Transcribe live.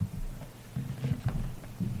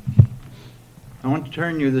I want to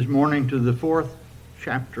turn you this morning to the 4th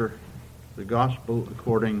chapter, the Gospel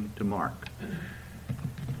according to Mark.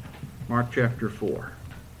 Mark chapter 4.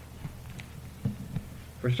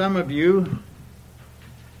 For some of you,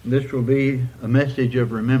 this will be a message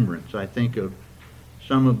of remembrance. I think of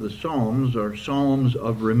some of the Psalms are Psalms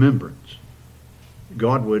of remembrance.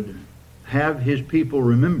 God would have His people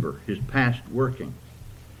remember His past working.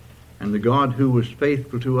 And the God who was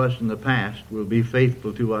faithful to us in the past will be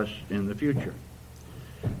faithful to us in the future.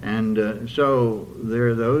 And so there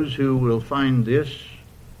are those who will find this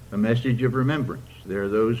a message of remembrance. There are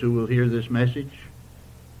those who will hear this message,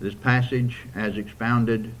 this passage as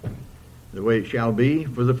expounded the way it shall be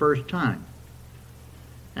for the first time.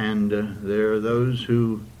 And there are those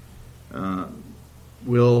who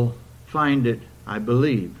will find it, I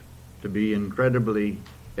believe, to be incredibly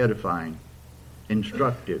edifying,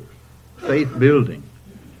 instructive, faith-building,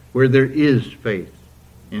 where there is faith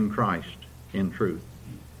in Christ, in truth.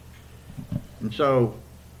 And so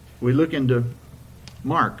we look into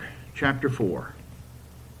Mark chapter 4.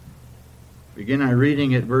 Begin our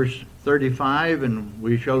reading at verse 35, and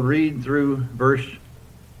we shall read through verse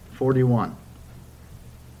 41.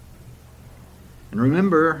 And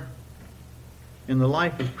remember, in the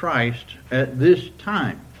life of Christ at this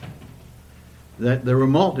time, that there were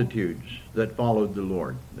multitudes that followed the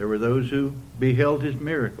Lord. There were those who beheld His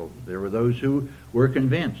miracles. There were those who were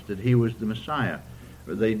convinced that He was the Messiah.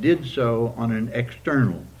 But they did so on an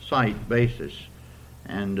external sight basis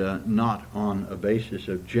and not on a basis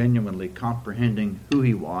of genuinely comprehending who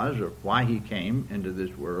He was or why He came into this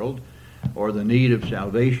world or the need of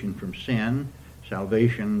salvation from sin.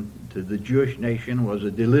 Salvation to the Jewish nation was a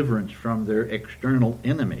deliverance from their external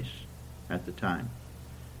enemies at the time,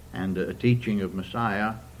 and a teaching of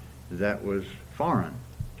Messiah that was foreign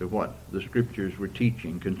to what the Scriptures were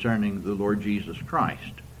teaching concerning the Lord Jesus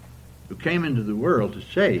Christ, who came into the world to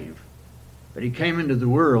save, but He came into the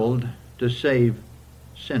world to save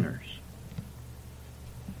sinners.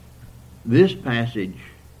 This passage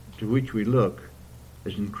to which we look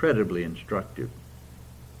is incredibly instructive.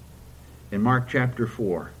 In Mark chapter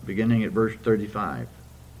 4, beginning at verse 35.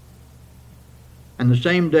 And the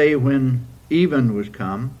same day when even was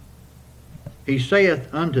come, He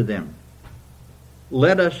saith unto them,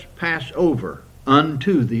 Let us pass over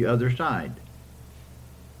unto the other side.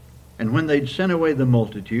 And when they'd sent away the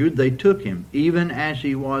multitude, they took Him, even as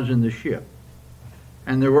He was in the ship.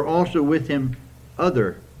 And there were also with Him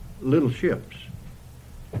other little ships.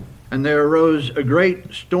 And there arose a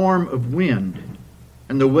great storm of wind,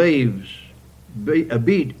 and the waves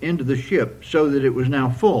beat into the ship, so that it was now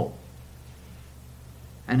full.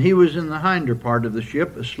 And He was in the hinder part of the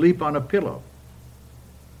ship, asleep on a pillow.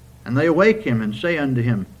 And they awake Him, and say unto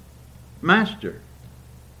Him, Master,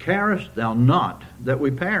 carest thou not that we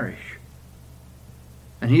perish?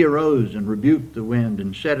 And He arose and rebuked the wind,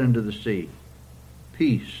 and said unto the sea,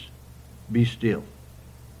 Peace, be still.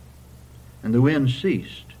 And the wind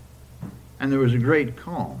ceased, and there was a great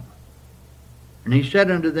calm. And He said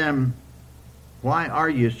unto them, Why are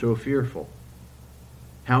ye so fearful?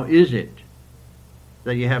 How is it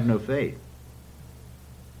that ye have no faith?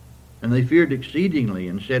 And they feared exceedingly,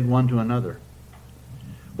 and said one to another,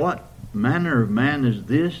 What manner of man is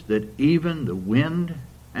this, that even the wind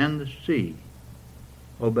and the sea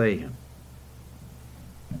obey Him?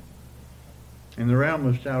 In the realm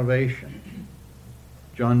of salvation,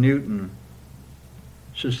 John Newton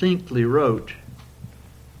succinctly wrote,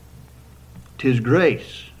 "'Tis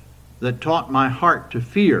grace that taught my heart to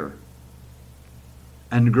fear,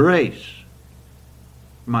 and grace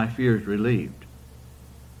my fears relieved."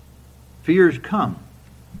 Fears come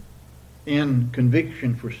in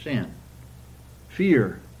conviction for sin,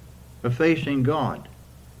 fear of facing God,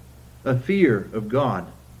 a fear of God,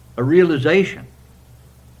 a realization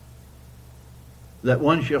that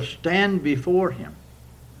one shall stand before Him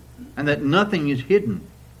and that nothing is hidden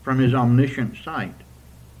from His omniscient sight.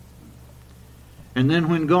 And then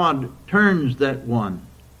when God turns that one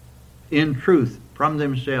in truth from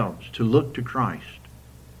themselves to look to Christ,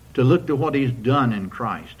 to look to what He's done in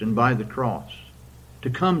Christ and by the cross, to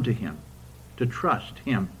come to Him, to trust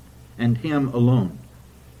Him and Him alone,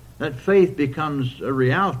 that faith becomes a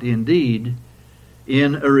reality indeed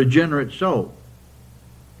in a regenerate soul.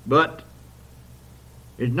 But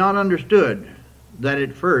it's not understood that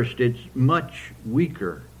at first it's much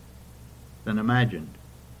weaker than imagined.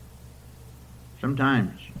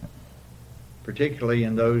 Sometimes, particularly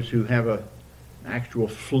in those who have an actual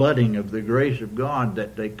flooding of the grace of God,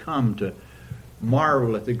 that they come to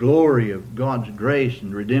marvel at the glory of God's grace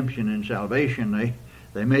and redemption and salvation,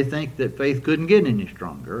 they may think that faith couldn't get any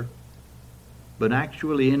stronger. but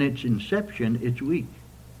actually in its inception, it's weak.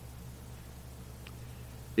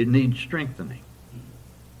 It needs strengthening.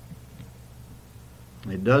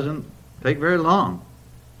 It doesn't take very long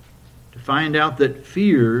to find out that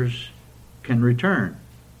fears can return,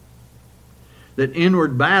 that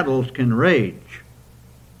inward battles can rage,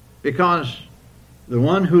 because the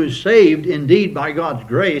one who is saved indeed by God's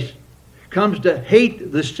grace comes to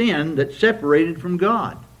hate the sin that's separated from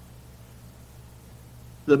God.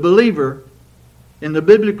 The believer, in the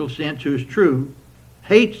biblical sense who is true,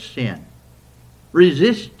 hates sin,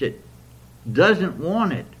 resists it, doesn't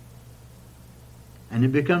want it. And it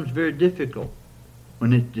becomes very difficult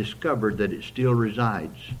when it's discovered that it still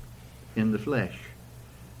resides in the flesh,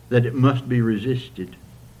 that it must be resisted.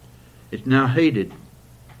 It's now hated,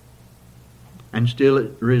 and still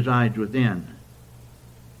it resides within.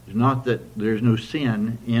 It's not that there's no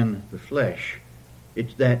sin in the flesh.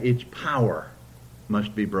 It's that its power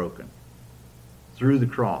must be broken through the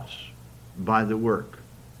cross by the work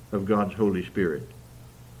of God's Holy Spirit.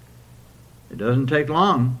 It doesn't take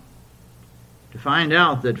long to find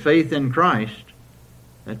out that faith in Christ,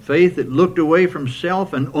 that faith that looked away from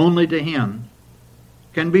self and only to Him,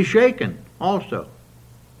 can be shaken also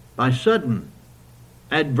by sudden,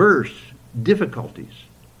 adverse difficulties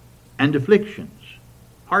and afflictions,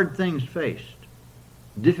 hard things faced,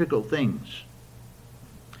 difficult things.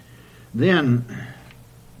 Then,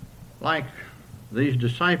 like these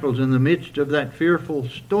disciples in the midst of that fearful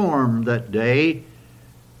storm that day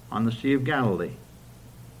on the Sea of Galilee,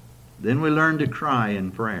 then we learn to cry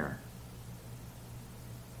in prayer.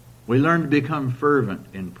 We learn to become fervent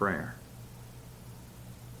in prayer.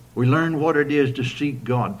 We learn what it is to seek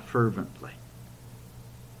God fervently,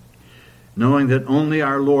 knowing that only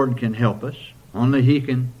our Lord can help us, only He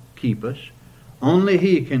can keep us, only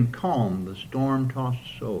He can calm the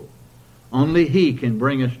storm-tossed soul, only He can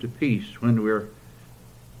bring us to peace when we're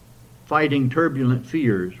fighting turbulent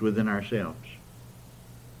fears within ourselves.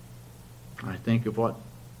 I think of what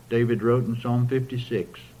David wrote in Psalm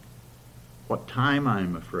 56. What time I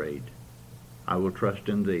am afraid, I will trust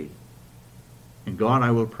in Thee. In God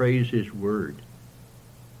I will praise His word.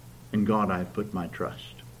 In God I have put my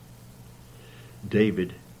trust.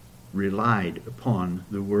 David relied upon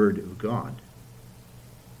the word of God.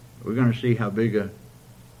 We're going to see how big a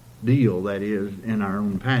deal that is in our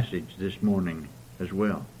own passage this morning as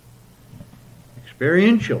well.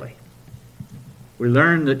 Experientially, we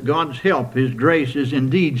learn that God's help, His grace, is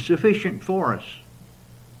indeed sufficient for us.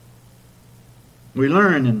 We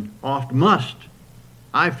learn, and oft must,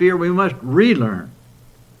 I fear we must relearn,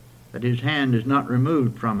 that His hand is not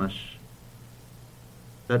removed from us,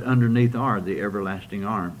 that underneath are the everlasting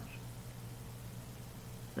arms.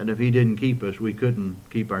 That if He didn't keep us, we couldn't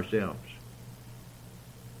keep ourselves.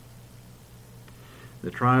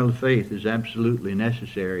 The trial of faith is absolutely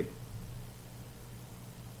necessary.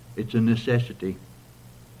 It's a necessity.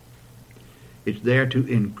 It's there to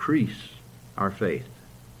increase our faith.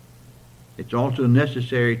 It's also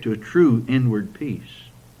necessary to a true inward peace.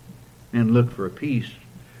 And look for a peace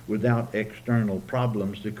without external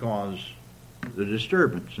problems to cause the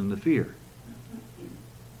disturbance and the fear.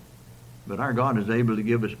 But our God is able to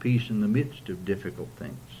give us peace in the midst of difficult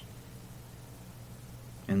things,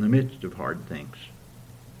 in the midst of hard things.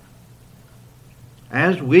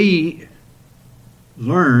 As we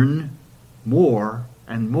learn more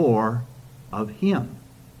and more of Him,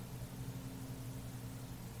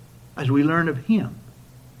 as we learn of Him,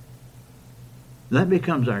 that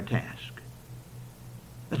becomes our task.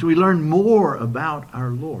 As we learn more about our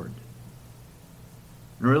Lord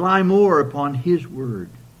and rely more upon His word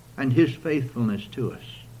and His faithfulness to us,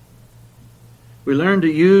 we learn to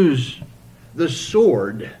use the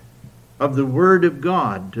sword of the Word of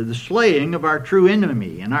God to the slaying of our true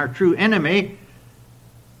enemy. And our true enemy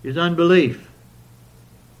is unbelief.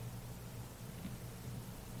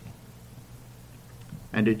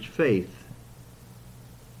 And it's faith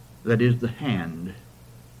that is the hand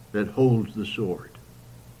that holds the sword.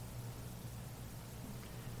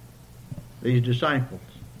 These disciples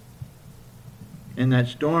in that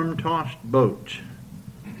storm-tossed boat,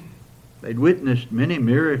 they'd witnessed many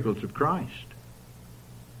miracles of Christ.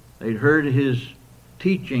 They'd heard His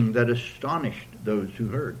teaching that astonished those who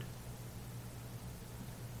heard.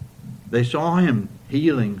 They saw Him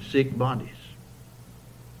healing sick bodies,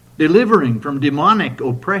 delivering from demonic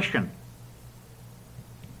oppression,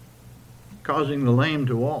 causing the lame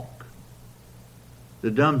to walk,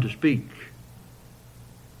 the dumb to speak.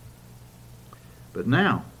 But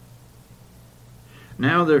now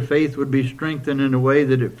their faith would be strengthened in a way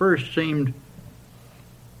that at first seemed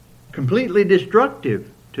completely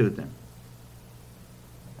destructive to them.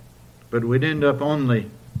 but we'd end up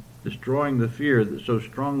only destroying the fear that so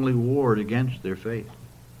strongly warred against their faith.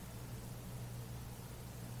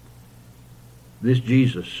 This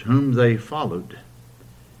Jesus, whom they followed,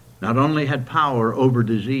 not only had power over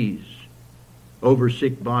disease, over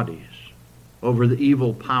sick bodies, over the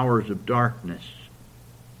evil powers of darkness,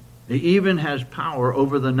 he even has power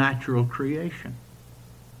over the natural creation.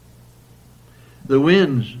 The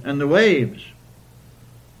winds and the waves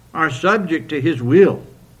are subject to his will.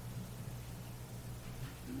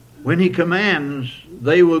 When he commands,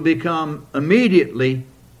 they will become immediately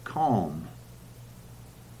calm,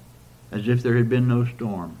 as if there had been no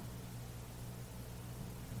storm,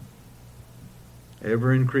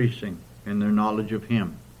 ever increasing in their knowledge of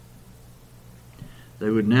him. They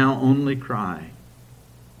would now only cry,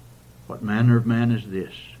 "What manner of man is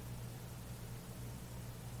this?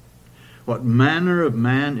 What manner of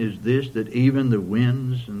man is this that even the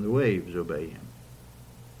winds and the waves obey him?"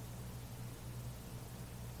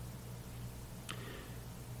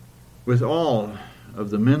 With all of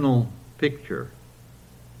the mental picture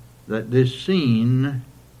that this scene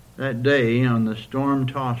that day on the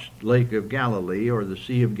storm-tossed Lake of Galilee or the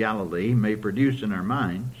Sea of Galilee may produce in our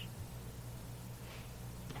minds,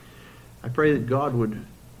 I pray that God would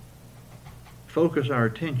focus our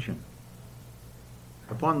attention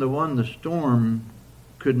upon the one the storm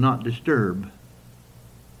could not disturb,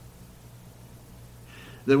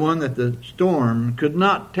 the one that the storm could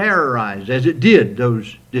not terrorize as it did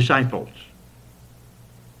those disciples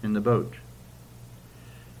in the boat.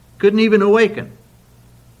 Couldn't even awaken.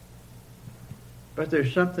 But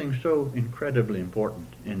there's something so incredibly important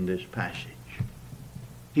in this passage.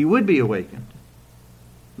 He would be awakened,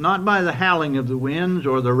 not by the howling of the winds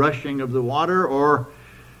or the rushing of the water or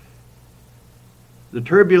the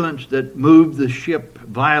turbulence that moved the ship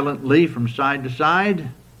violently from side to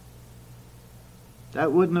side.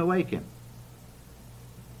 That wouldn't awake him.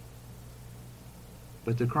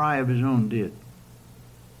 But the cry of his own did.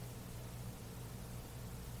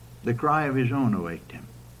 The cry of his own awaked him.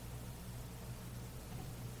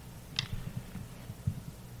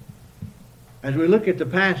 As we look at the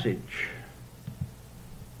passage,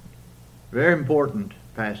 very important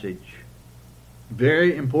passage,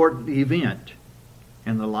 very important event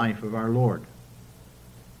in the life of our Lord.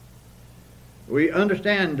 We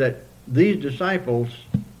understand that these disciples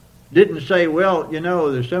didn't say, "Well,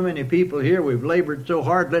 there's so many people here, we've labored so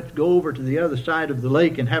hard, let's go over to the other side of the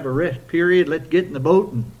lake and have a rest period, let's get in the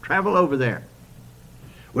boat and travel over there.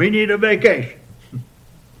 We need a vacation."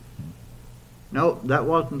 No, that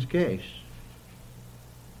wasn't the case.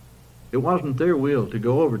 It wasn't their will to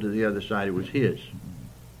go over to the other side, it was his.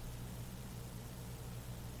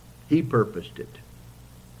 He purposed it.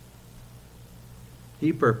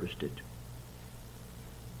 He purposed it.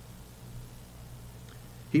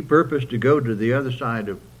 He purposed to go to the other side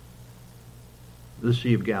of the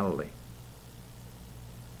Sea of Galilee.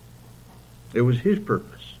 It was his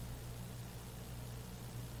purpose.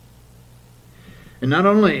 And not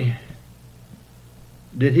only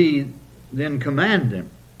did he then command them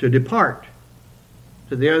to depart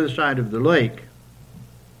to the other side of the lake,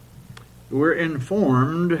 we're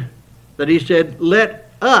informed that he said,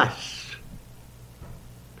 "Let us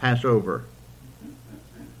pass over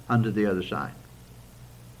unto the other side."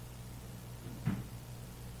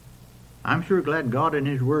 I'm sure glad God in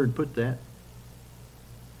his word put that.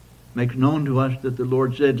 Makes known to us that the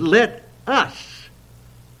Lord said, "Let us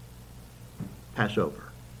pass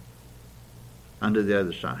over unto the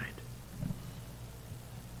other side."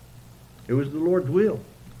 It was the Lord's will.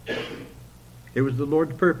 It was the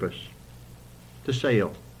Lord's purpose to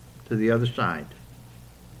sail to the other side.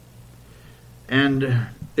 And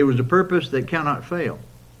it was a purpose that cannot fail,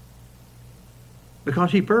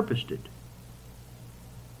 because he purposed it.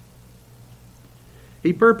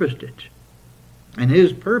 He purposed it. And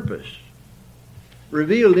his purpose,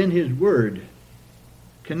 revealed in his word,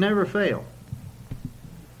 can never fail.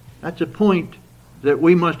 That's a point that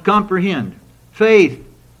we must comprehend. Faith,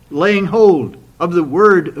 laying hold of the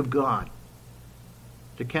word of God,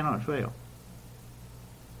 that cannot fail.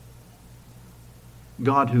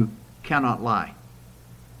 God who cannot lie.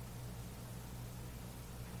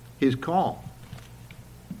 His call,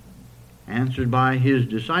 answered by his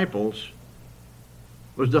disciples,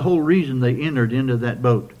 was the whole reason they entered into that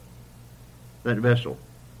boat, that vessel.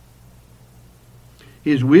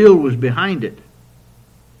 His will was behind it.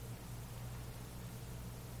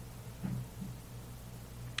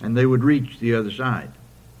 And they would reach the other side.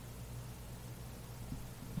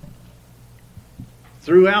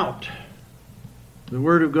 Throughout the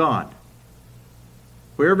Word of God,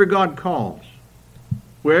 wherever God calls,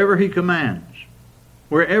 wherever he commands,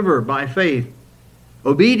 wherever by faith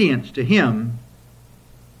obedience to Him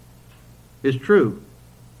is true,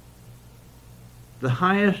 the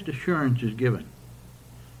highest assurance is given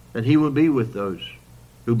that He will be with those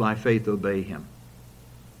who by faith obey Him,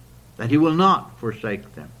 that He will not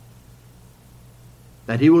forsake them,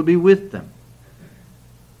 that He will be with them.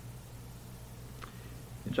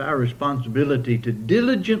 It's our responsibility to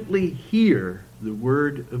diligently hear the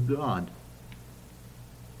Word of God,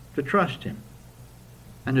 to trust Him,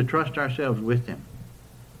 and to trust ourselves with Him.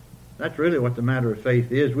 That's really what the matter of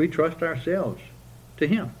faith is. We trust ourselves to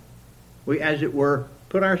Him. We, as it were,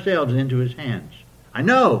 put ourselves into His hands. I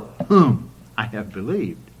know whom I have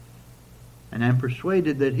believed, and am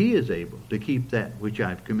persuaded that He is able to keep that which I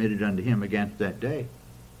have committed unto Him against that day.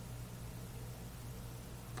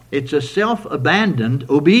 It's a self-abandoned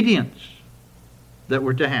obedience that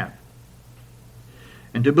we're to have,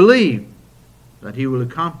 and to believe that He will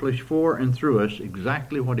accomplish for and through us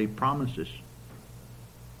exactly what He promises,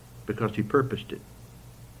 because He purposed it.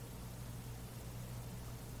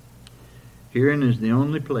 Herein is the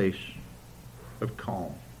only place of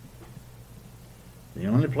calm. The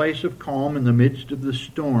only place of calm in the midst of the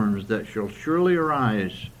storms that shall surely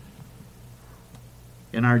arise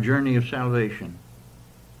in our journey of salvation,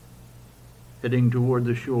 heading toward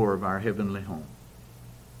the shore of our heavenly home.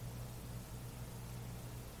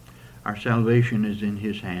 Our salvation is in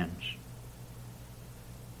His hands.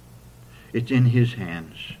 It's in His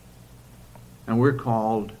hands. And we're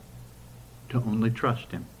called to only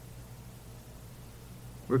trust Him.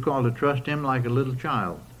 We're called to trust Him like a little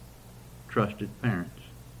child trusted parents.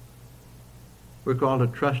 We're called to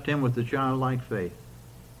trust Him with a childlike faith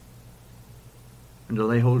and to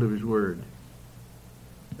lay hold of His Word.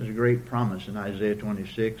 There's a great promise in Isaiah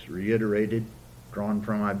 26, reiterated, drawn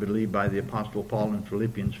from, I believe, by the Apostle Paul in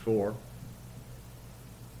Philippians 4.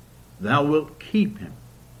 Thou wilt keep him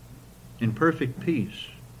in perfect peace,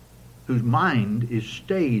 whose mind is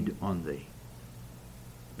stayed on thee,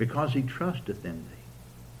 because he trusteth in thee.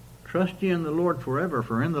 Trust ye in the Lord forever,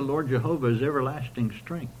 for in the Lord Jehovah is everlasting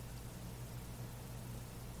strength.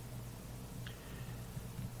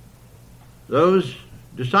 Those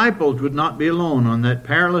disciples would not be alone on that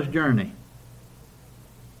perilous journey,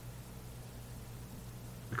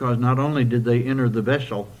 because not only did they enter the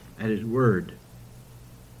vessel at His word,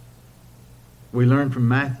 we learn from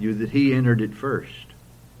Matthew that He entered it first.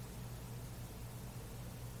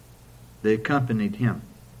 They accompanied Him.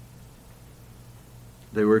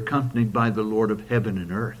 They were accompanied by the Lord of heaven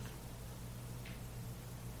and earth.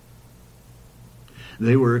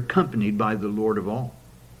 They were accompanied by the Lord of all.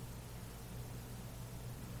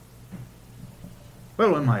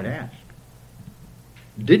 Well, we might ask,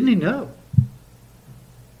 didn't He know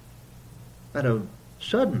that a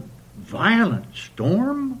sudden, violent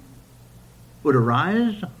storm would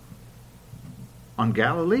arise on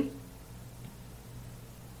Galilee?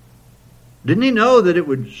 Didn't He know that it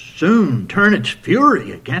would soon turn its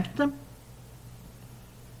fury against them?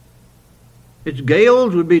 Its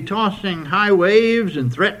gales would be tossing high waves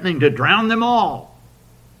and threatening to drown them all,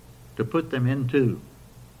 to put them into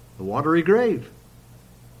the watery grave.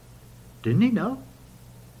 Didn't He know?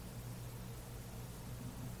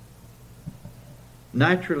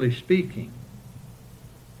 Naturally speaking,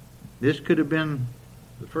 this could have been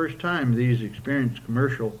the first time these experienced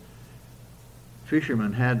commercial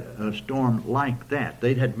fishermen had a storm like that.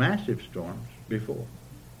 They'd had massive storms before.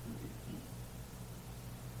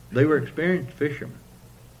 They were experienced fishermen.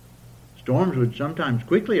 Storms would sometimes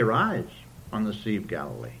quickly arise on the Sea of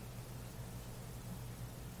Galilee.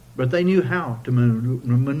 But they knew how to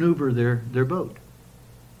maneuver their boat.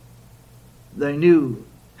 They knew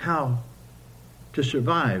how to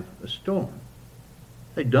survive a storm.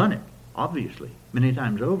 They'd done it, obviously, many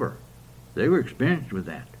times over. They were experienced with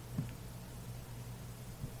that.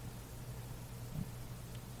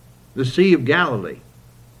 The Sea of Galilee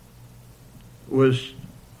was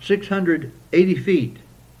 680 feet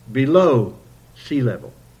below sea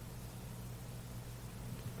level.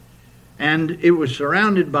 And it was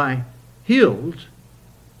surrounded by hills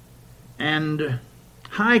and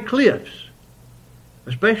high cliffs.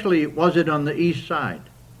 Especially was it on the east side.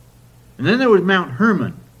 And then there was Mount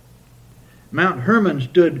Hermon. Mount Hermon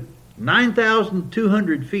stood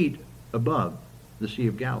 9,200 feet above the Sea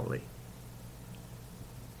of Galilee.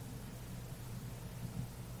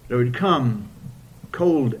 There would come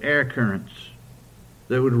cold air currents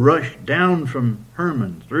that would rush down from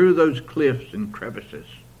Hermon through those cliffs and crevices.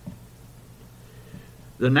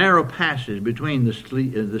 The narrow passes between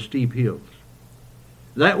the steep hills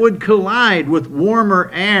that would collide with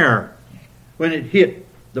warmer air when it hit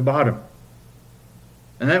the bottom.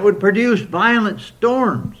 And that would produce violent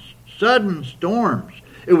storms, sudden storms.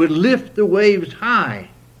 It would lift the waves high,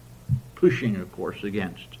 pushing, of course,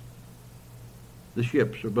 against the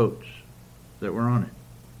ships or boats that were on it.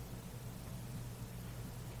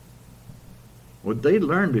 Well, they'd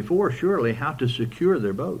learned before, surely, how to secure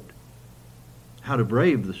their boat, how to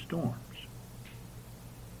brave the storms.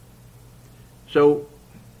 So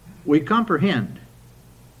we comprehend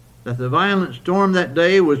that the violent storm that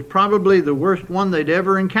day was probably the worst one they'd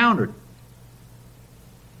ever encountered.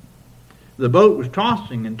 The boat was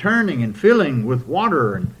tossing and turning and filling with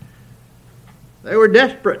water, and they were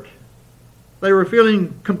desperate. They were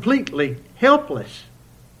feeling completely helpless.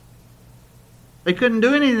 They couldn't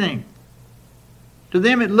do anything. To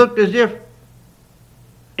them it looked as if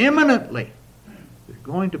imminently they're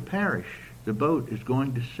going to perish. The boat is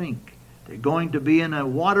going to sink. They're going to be in a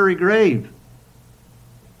watery grave.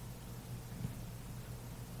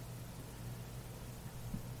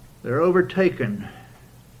 They're overtaken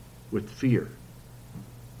with fear.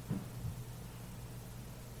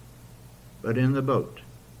 But in the boat,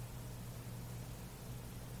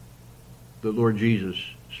 the Lord Jesus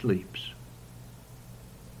sleeps.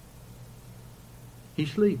 He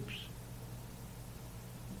sleeps.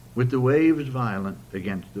 With the waves violent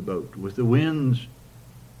against the boat, with the winds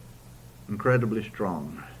incredibly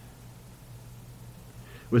strong,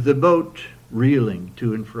 with the boat reeling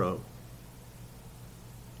to and fro,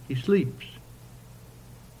 he sleeps.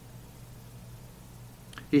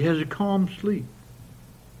 He has a calm sleep.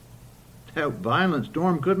 That violent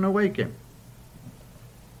storm couldn't awake him.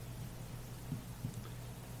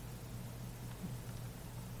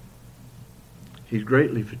 He's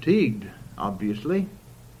greatly fatigued, obviously,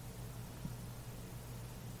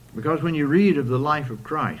 because when you read of the life of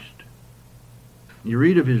Christ, you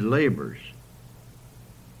read of his labors,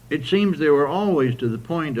 it seems they were always to the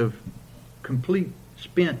point of complete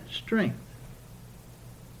spent strength.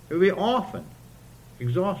 He would be often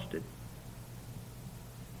exhausted.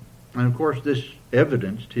 And of course this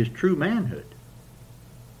evidenced his true manhood.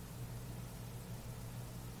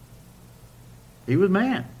 He was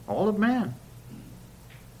man, all of man,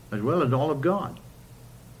 as well as all of God.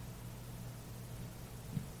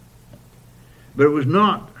 But it was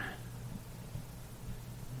not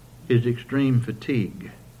his extreme fatigue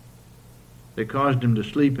that caused him to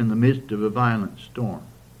sleep in the midst of a violent storm.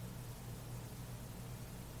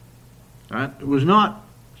 It was not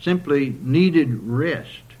simply needed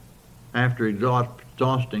rest after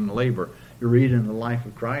exhausting labor. You read in the life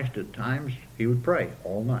of Christ at times he would pray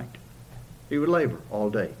all night. He would labor all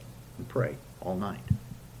day and pray all night.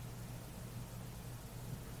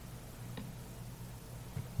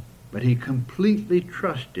 But he completely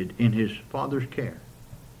trusted in his Father's care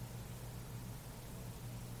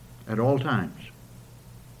at all times.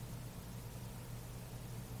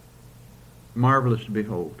 Marvelous to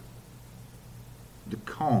behold the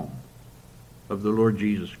calm of the Lord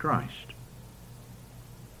Jesus Christ,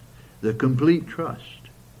 the complete trust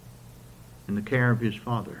in the care of his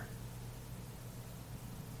Father.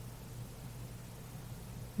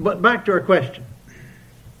 But back to our question.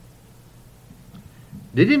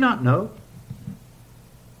 Did he not know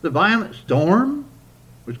the violent storm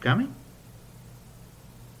was coming?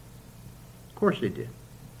 Of course he did.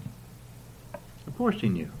 Of course he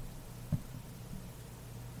knew.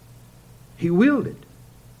 He willed it.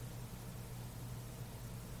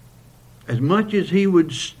 As much as he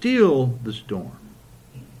would still the storm.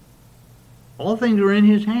 All things were in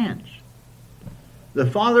his hands. The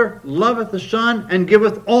Father loveth the Son and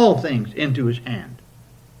giveth all things into his hand.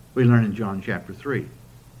 We learn in John chapter 3,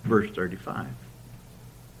 verse 35.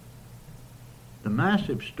 The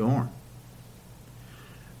massive storm.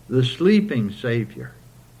 The sleeping Savior.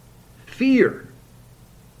 Fear.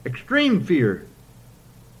 Extreme fear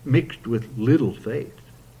mixed with little faith.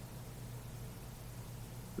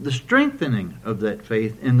 The strengthening of that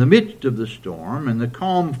faith in the midst of the storm and the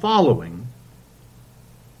calm following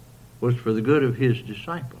was for the good of his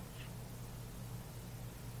disciples.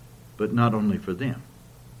 But not only for them,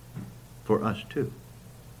 for us too.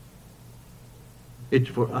 It's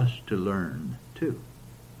for us to learn too.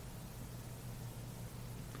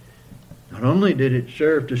 Not only did it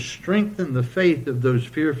serve to strengthen the faith of those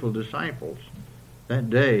fearful disciples that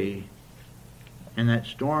day in that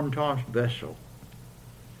storm-tossed vessel,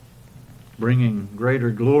 bringing greater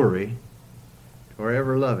glory to our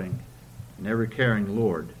ever-loving and ever-caring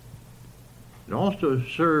Lord, it also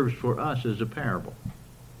serves for us as a parable.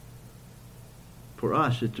 For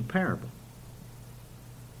us, it's a parable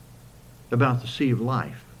about the sea of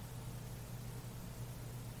life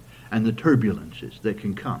and the turbulences that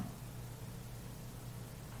can come.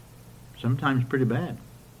 Sometimes pretty bad.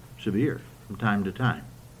 severe from time to time.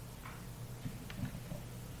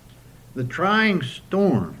 The trying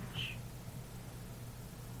storms,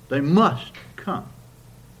 they must come.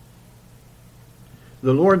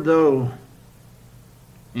 The Lord, though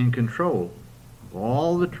in control of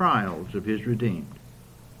all the trials of his redeemed,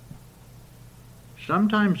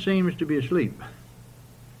 sometimes seems to be asleep.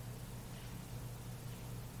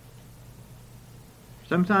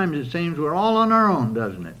 Sometimes it seems we're all on our own,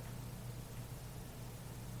 doesn't it?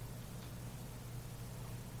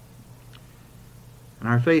 And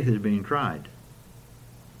our faith is being tried.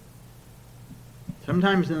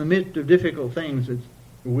 Sometimes in the midst of difficult things,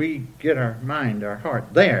 we get our mind, our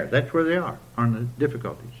heart, there. That's where they are, on the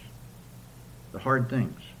difficulties, the hard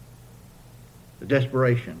things, the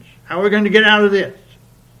desperations. How are we going to get out of this?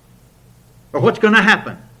 Or what's going to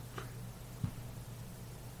happen?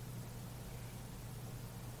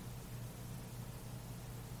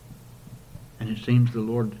 And it seems the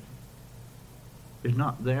Lord is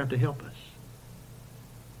not there to help us.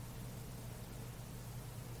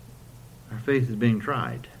 Our faith is being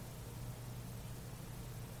tried.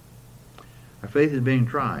 Our faith is being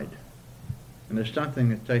tried. And there's something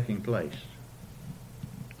that's taking place.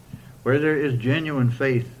 Where there is genuine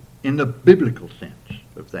faith in the biblical sense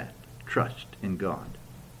of that, trust in God.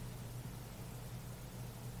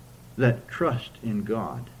 That trust in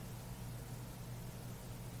God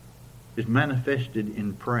is manifested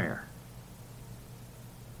in prayer,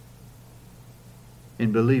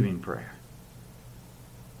 in believing prayer.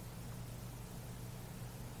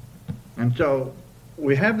 And so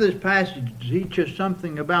we have this passage to teach us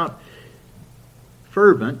something about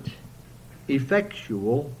fervent,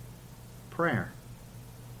 effectual prayer.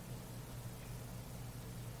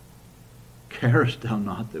 Carest thou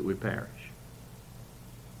not that we perish?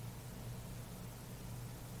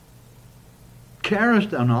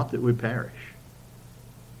 Carest thou not that we perish?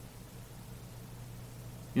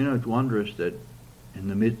 You know, it's wondrous that in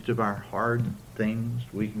the midst of our hard things,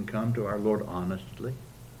 we can come to our Lord honestly.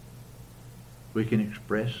 We can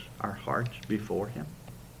express our hearts before Him.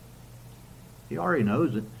 He already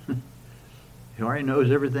knows it. He already knows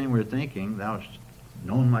everything we're thinking. Thou hast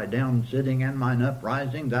known my down sitting and mine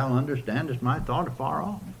uprising. Thou understandest my thought afar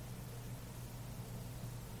off.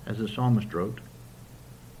 As the psalmist wrote.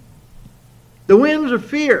 The winds are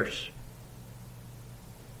fierce.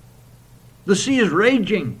 The sea is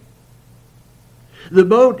raging. The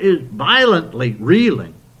boat is violently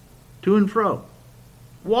reeling to and fro.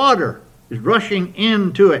 Water is rushing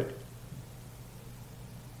into it.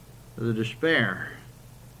 The despair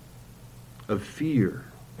of fear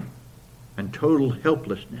and total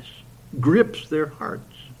helplessness grips their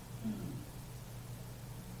hearts.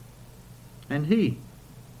 And He,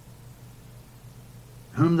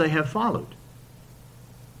 whom they have followed,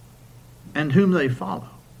 and whom they follow,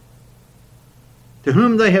 to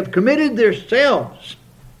whom they have committed themselves,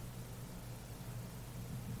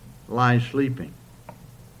 lies sleeping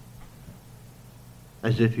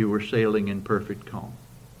as if he were sailing in perfect calm.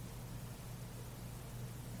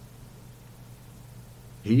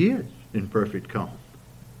 He is in perfect calm.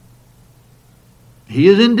 He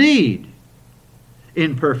is indeed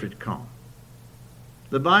in perfect calm.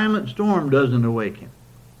 The violent storm doesn't awake him.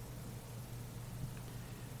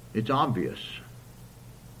 It's obvious.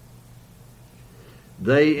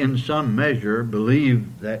 They, in some measure,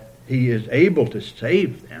 believe that he is able to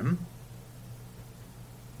save them.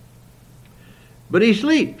 But he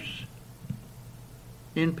sleeps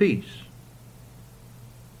in peace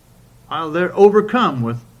while they're overcome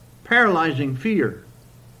with paralyzing fear.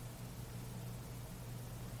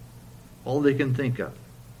 All they can think of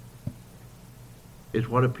is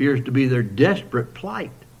what appears to be their desperate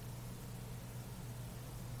plight.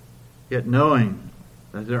 Yet knowing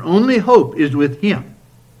that their only hope is with Him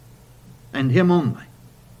and Him only.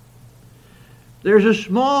 There's a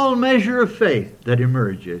small measure of faith that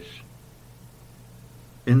emerges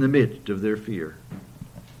in the midst of their fear.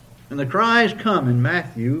 And the cries come in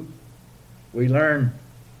Matthew. We learn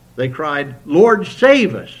they cried, Lord,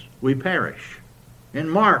 save us, we perish. In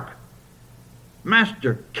Mark,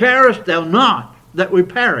 Master, carest thou not that we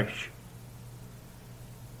perish?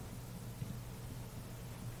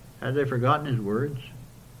 Had they forgotten His words?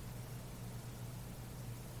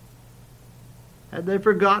 Had they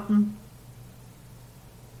forgotten?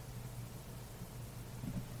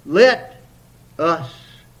 Let us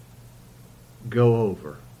go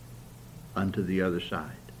over unto the other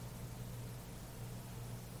side.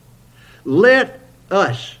 Let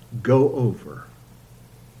us go over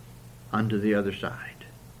unto the other side.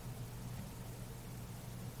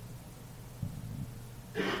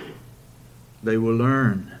 They will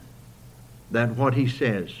learn that what He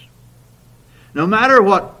says no matter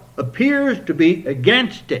what appears to be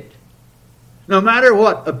against it, no matter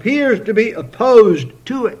what appears to be opposed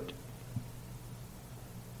to it,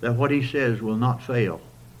 that what he says will not fail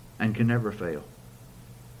and can never fail.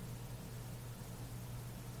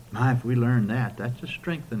 My, if we learn that, that's a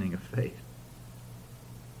strengthening of faith.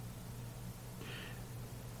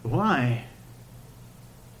 Why?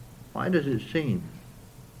 Why does it seem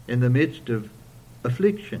in the midst of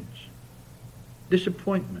afflictions,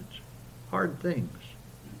 disappointments, hard things,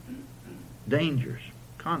 dangers,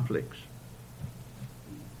 conflicts,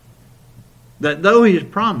 that though he has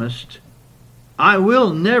promised, I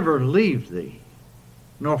will never leave thee,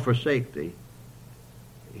 nor forsake thee,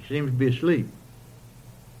 he seems to be asleep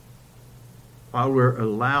while we're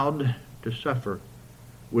allowed to suffer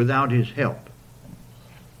without his help?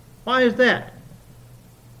 Why is that?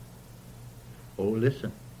 Oh,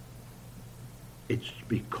 listen. It's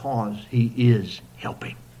because he is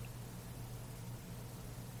helping.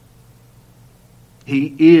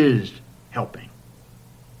 He is helping.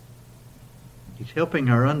 He's helping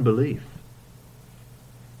our unbelief.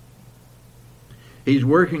 He's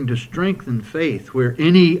working to strengthen faith where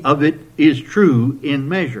any of it is true in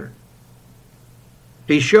measure.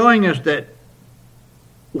 He's showing us that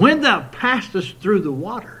when thou passest through the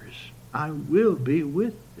waters, I will be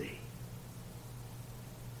with thee.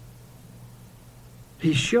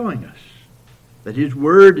 He's showing us that his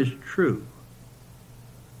word is true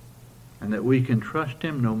and that we can trust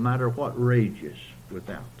him no matter what rages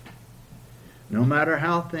without, no matter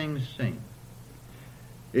how things seem.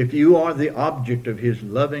 If you are the object of his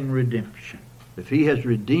loving redemption, if he has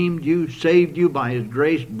redeemed you, saved you by his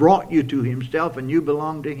grace, brought you to himself, and you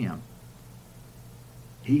belong to him,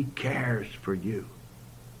 he cares for you.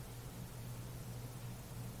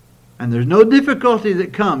 And there's no difficulty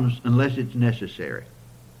that comes unless it's necessary.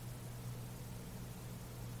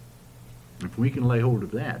 If we can lay hold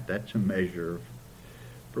of that, that's a measure of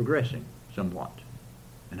progressing somewhat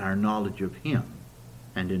in our knowledge of him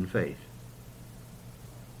and in faith.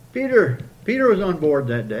 Peter was on board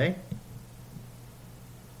that day.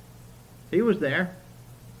 He was there.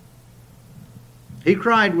 He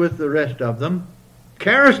cried with the rest of them,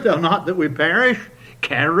 Carest thou not that we perish?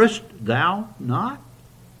 Carest thou not?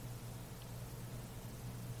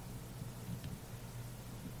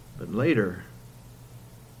 But later,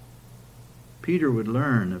 Peter would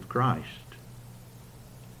learn of Christ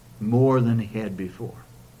more than he had before.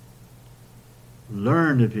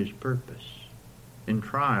 Learn of his purpose in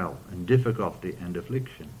trial and difficulty and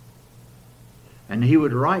affliction. And he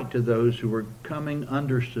would write to those who were coming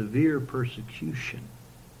under severe persecution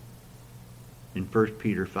in 1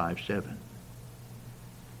 Peter 5:7,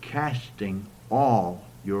 casting all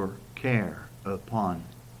your care upon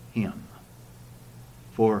him,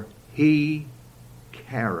 for he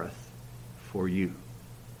careth for you.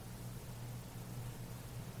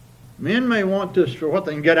 Men may want this for what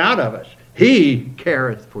they can get out of us. He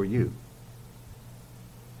careth for you.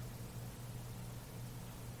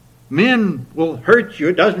 Men will hurt you.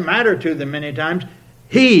 It doesn't matter to them many times.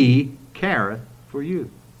 He careth for you.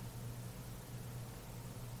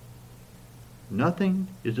 Nothing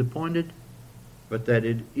is appointed but that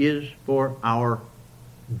it is for our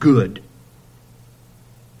good,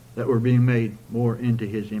 that we're being made more into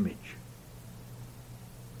his image.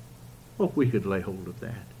 Oh, if we could lay hold of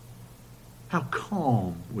that. How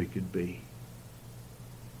calm we could be.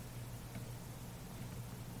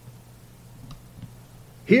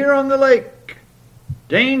 Here on the lake,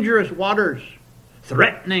 dangerous waters,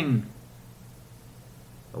 threatening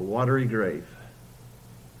a watery grave.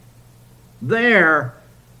 There,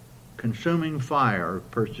 consuming fire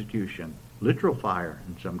of persecution, literal fire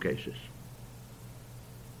in some cases.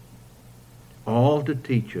 All to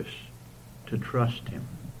teach us to trust him,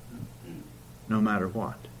 no matter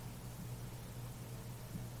what.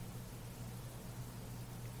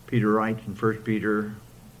 Peter writes in 1 Peter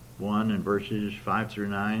 1 and verses 5 through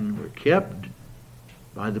 9, we're kept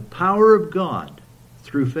by the power of God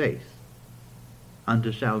through faith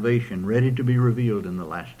unto salvation, ready to be revealed in the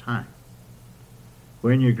last time,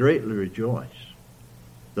 wherein you greatly rejoice,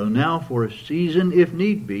 though now for a season, if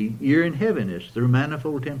need be, you're in heaviness through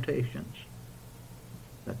manifold temptations,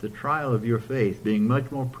 that the trial of your faith, being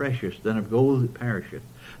much more precious than of gold that perisheth,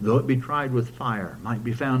 though it be tried with fire, might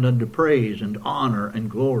be found unto praise and honor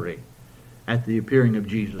and glory at the appearing of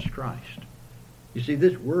Jesus Christ. You see,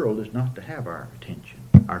 this world is not to have our attention,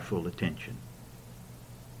 our full attention.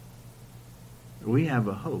 We have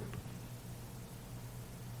a hope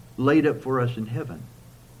laid up for us in heaven.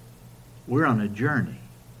 We're on a journey.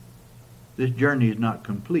 This journey is not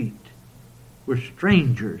complete. We're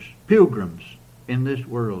strangers, pilgrims in this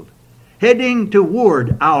world. heading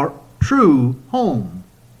toward our true home.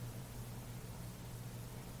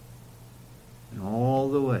 And all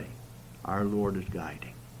the way, our Lord is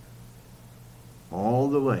guiding. All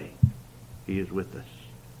the way, He is with us.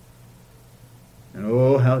 And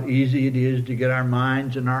oh, how easy it is to get our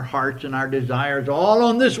minds and our hearts and our desires all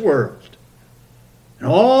on this world. And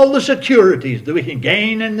all the securities that we can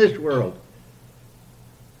gain in this world.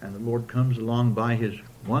 And the Lord comes along by His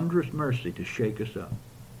wondrous mercy to shake us up.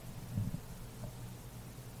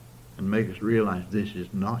 And make us realize this is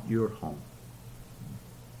not your home.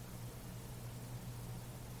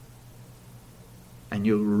 And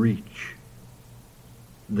you'll reach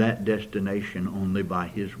that destination only by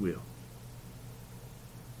His will.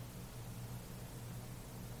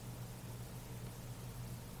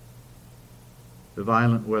 The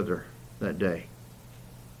violent weather that day,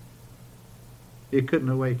 it couldn't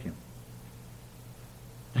awake him.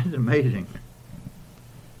 That's amazing.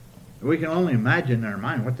 We can only imagine in our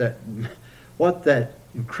mind what that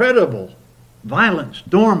incredible violent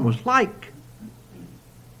storm was like.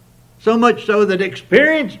 So much so that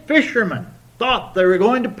experienced fishermen thought they were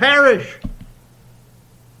going to perish.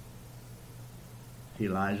 He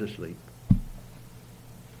lies asleep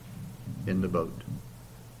in the boat.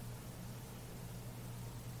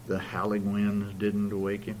 The howling winds didn't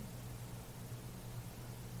awake him.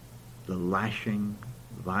 The lashing,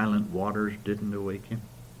 violent waters didn't awake him.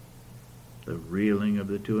 The reeling of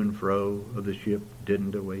the to and fro of the ship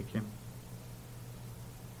didn't awake him.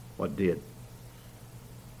 What did?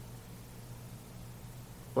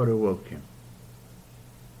 What awoke him?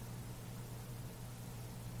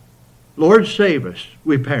 Lord, save us,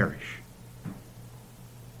 we perish.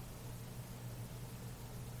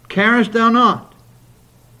 Carest thou not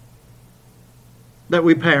that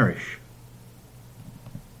we perish?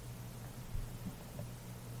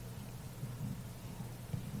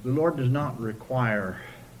 The Lord does not require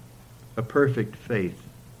a perfect faith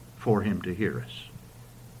for Him to hear us.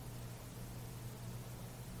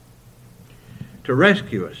 To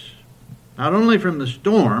rescue us, not only from the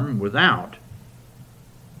storm without,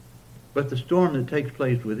 but the storm that takes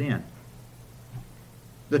place within.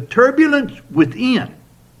 The turbulence within.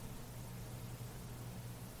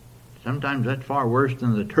 Sometimes that's far worse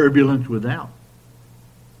than the turbulence without.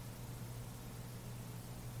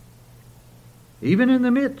 Even in the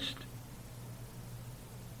midst.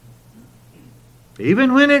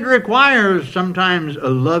 Even when it requires sometimes a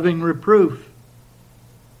loving reproof.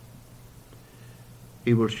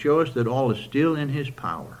 He will show us that all is still in His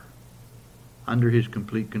power, under His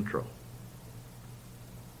complete control.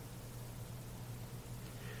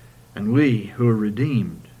 And we who are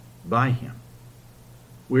redeemed by Him,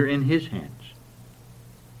 we're in His hands.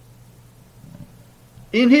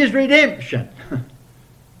 In His redemption.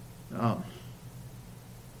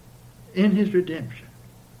 In His redemption.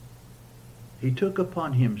 He took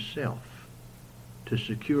upon Himself to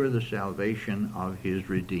secure the salvation of His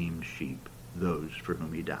redeemed sheep, those for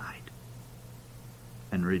whom He died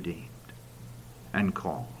and redeemed and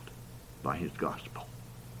called by His gospel.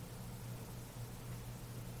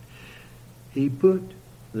 He put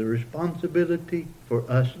the responsibility for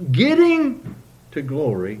us getting to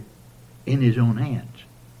glory in His own hands.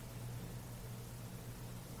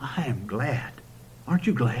 I am glad. Aren't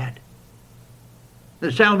you glad?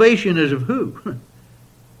 The salvation is of who?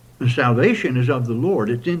 The salvation is of the Lord.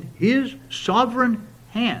 It's in His sovereign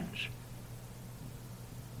hands.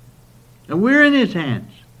 And we're in His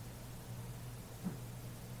hands.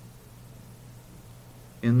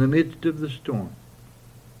 In the midst of the storm.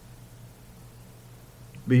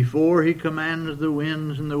 Before He commands the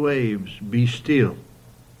winds and the waves, be still.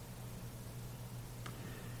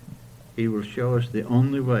 He will show us the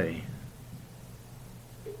only way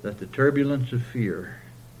that the turbulence of fear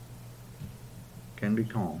can be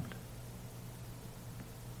calmed.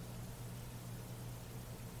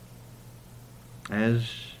 As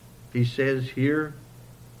He says here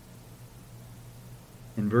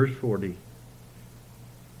in verse 40,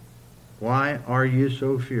 why are you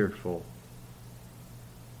so fearful?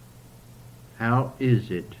 How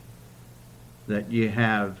is it that ye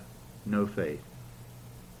have no faith?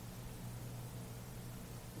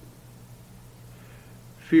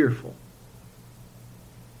 Fearful.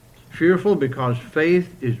 Fearful because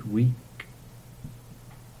faith is weak.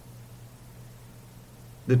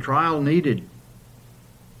 The trial needed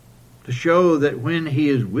to show that when He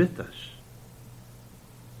is with us,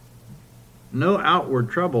 no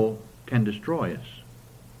outward trouble can destroy us.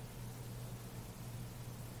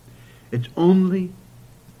 It's only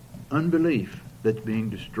unbelief that's being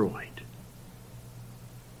destroyed.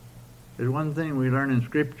 There's one thing we learn in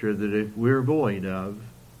Scripture that if we're void of,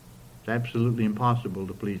 It's absolutely impossible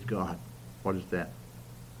to please God. What is that?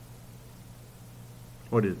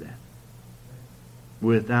 What is that?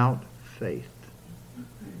 Without faith,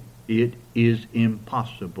 it is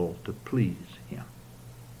impossible to please Him.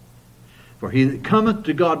 For he that cometh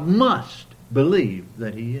to God must believe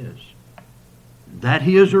that He is, that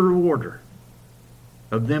He is a rewarder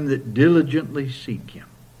of them that diligently seek Him.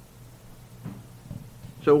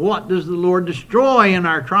 So what does the Lord destroy in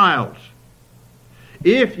our trials?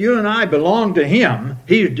 If you and I belong to Him,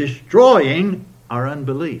 He's destroying our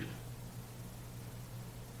unbelief.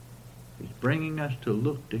 He's bringing us to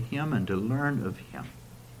look to Him and to learn of Him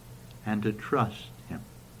and to trust Him.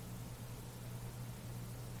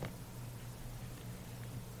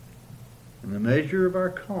 And the measure of our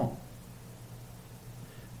calm.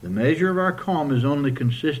 The measure of our calm is only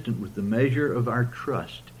consistent with the measure of our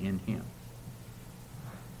trust in Him.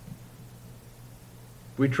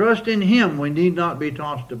 If we trust in Him, we need not be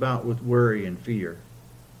tossed about with worry and fear.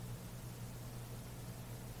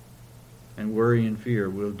 And worry and fear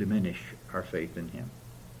will diminish our faith in Him.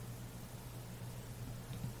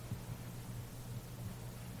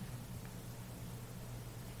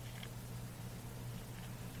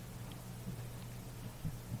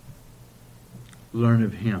 Learn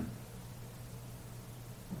of Him.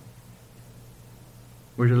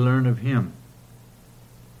 We're to learn of Him.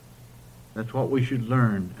 That's what we should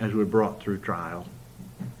learn as we're brought through trial.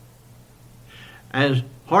 As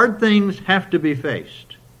hard things have to be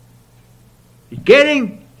faced,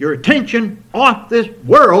 getting your attention off this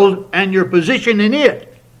world and your position in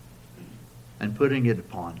it, and putting it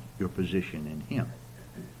upon your position in Him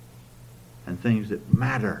and things that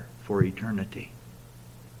matter for eternity.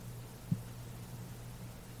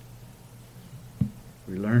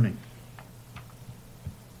 We're learning.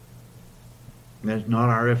 That's not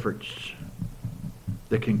our efforts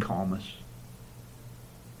that can calm us.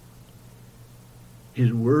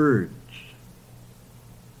 His words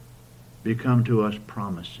become to us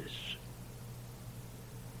promises.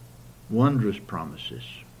 Wondrous promises.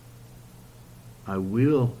 I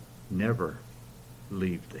will never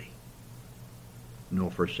leave thee, nor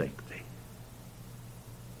forsake thee.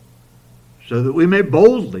 So that we may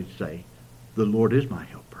boldly say, the Lord is my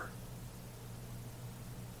helper.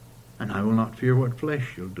 And I will not fear what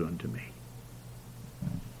flesh shall do unto me.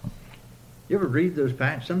 You ever read those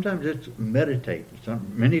passages? Sometimes it's meditate.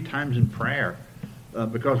 Many times in prayer.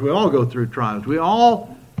 Because we all go through trials. We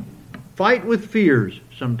all fight with fears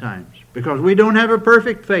sometimes. Because we don't have a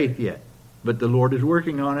perfect faith yet. But the Lord is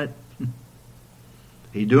working on it.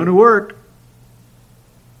 He's doing the work.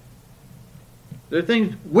 There are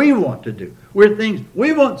things we want to do. There are things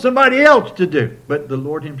we want somebody else to do. But the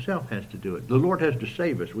Lord Himself has to do it. The Lord has to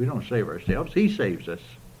save us. We don't save ourselves. He saves us.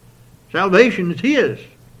 Salvation is His.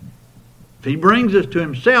 If He brings us to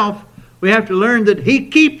Himself, we have to learn that He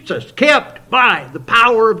keeps us, kept by the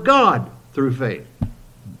power of God through faith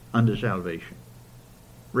unto salvation,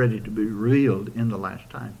 ready to be revealed in the last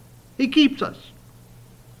time. He keeps us.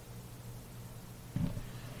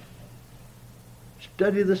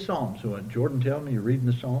 Study the Psalms. So what Jordan tell me, you're reading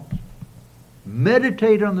the Psalms?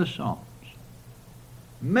 Meditate on the Psalms.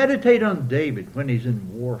 Meditate on David when he's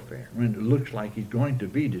in warfare, when it looks like he's going to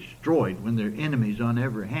be destroyed, when there are enemies on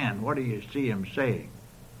every hand. What do you see him saying?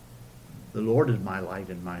 The Lord is my light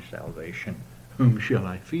and my salvation. Whom shall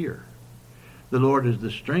I fear? The Lord is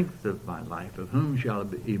the strength of my life. Of whom shall I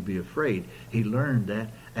be afraid? He learned that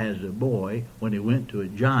as a boy when he went to a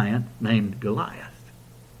giant named Goliath.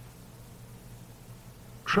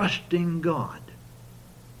 Trusting God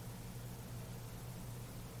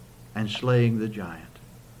and slaying the giant.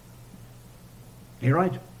 He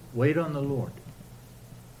writes, wait on the Lord.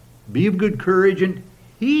 Be of good courage, and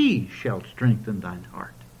He shall strengthen thine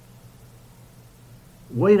heart.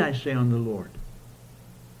 Wait, I say, on the Lord.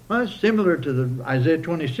 Well, it's similar to the Isaiah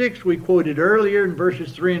 26 we quoted earlier in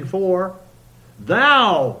verses 3 and 4.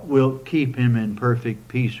 Thou wilt keep him in perfect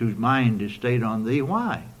peace whose mind is stayed on thee.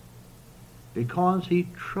 Why? Because he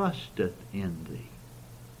trusteth in thee.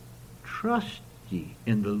 Trust ye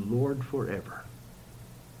in the Lord forever.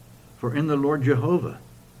 For in the Lord Jehovah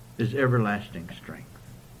is everlasting strength.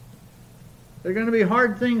 There are going to be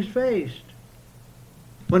hard things faced.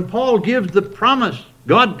 When Paul gives the promise,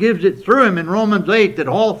 God gives it through him in Romans 8 that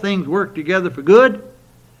all things work together for good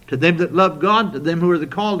to them that love God, to them who are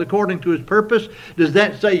called according to His purpose. Does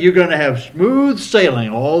that say you're going to have smooth sailing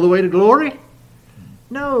all the way to glory?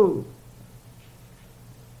 No.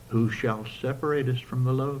 Who shall separate us from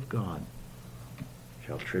the love of God?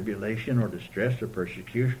 Shall tribulation or distress or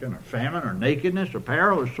persecution or famine or nakedness or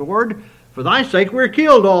peril or sword? For thy sake we're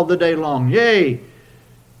killed all the day long. Yea,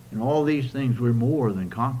 In all these things we're more than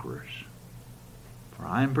conquerors. For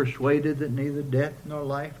I am persuaded that neither death, nor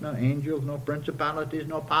life, nor angels, nor principalities,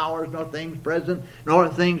 nor powers, nor things present, nor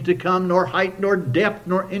things to come, nor height, nor depth,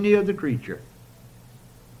 nor any other creature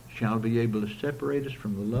shall be able to separate us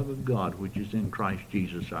from the love of God which is in Christ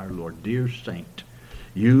Jesus our Lord. Dear saint,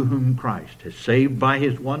 you whom Christ has saved by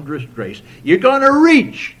his wondrous grace, you're going to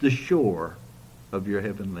reach the shore of your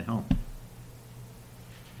heavenly home.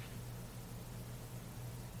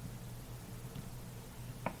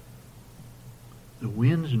 The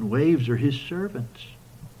winds and waves are his servants.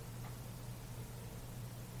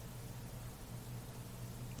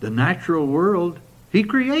 The natural world he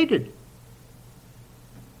created.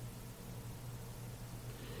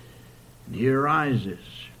 And he arises.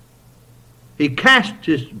 He casts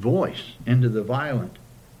his voice into the violent,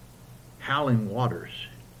 howling waters.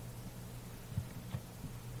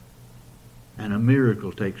 And a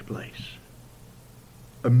miracle takes place.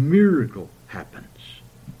 A miracle happens.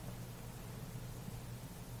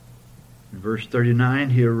 In verse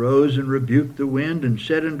 39, he arose and rebuked the wind and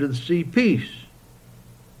said unto the sea, Peace,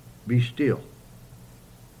 be still.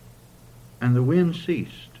 And the wind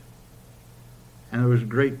ceased, and there was a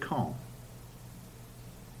great calm.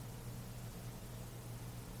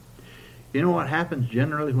 You know what happens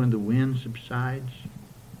generally when the wind subsides?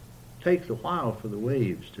 It takes a while for the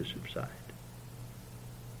waves to subside,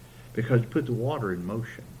 because it put the water in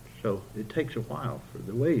motion. So it takes a while for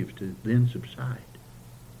the waves to then subside.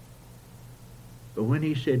 But when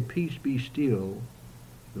he said, Peace be still,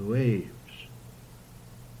 the waves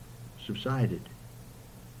subsided.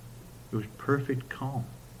 It was perfect calm.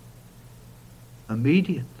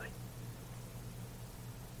 Immediately.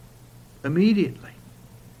 Immediately.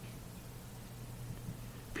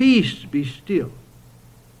 Peace be still.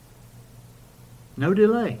 No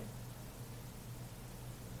delay.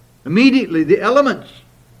 Immediately the elements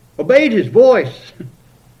obeyed his voice.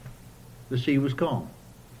 The sea was calm.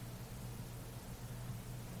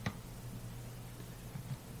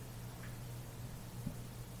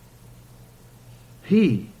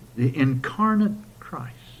 He, the incarnate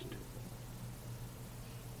Christ,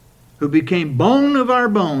 who became bone of our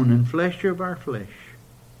bone and flesh of our flesh,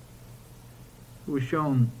 who was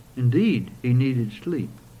shown, indeed, he needed sleep.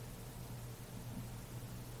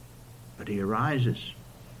 But he arises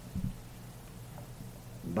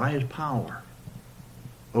by his power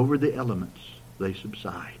over the elements. They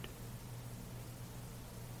subside.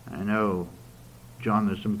 I know, John,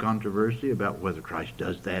 there's some controversy about whether Christ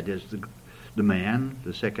does that as the man,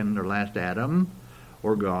 the second or last Adam,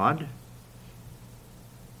 or God.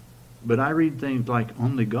 But I read things like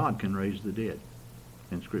only God can raise the dead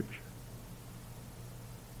in Scripture.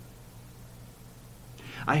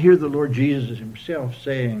 I hear the Lord Jesus himself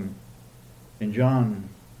saying in John,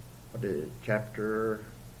 chapter,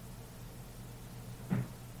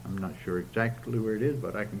 I'm not sure exactly where it is,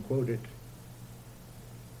 but I can quote it.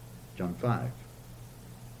 John 5.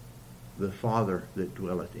 The Father that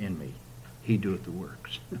dwelleth in me, he doeth the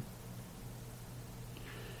works.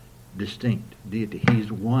 Distinct deity.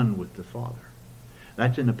 He's one with the Father.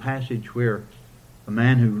 That's in a passage where a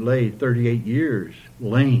man who lay 38 years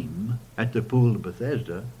lame at the pool of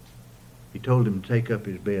Bethesda, he told him to take up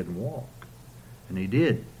his bed and walk. And he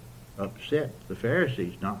did. Upset the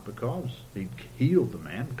Pharisees, not because he healed the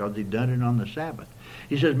man, because he'd done it on the Sabbath.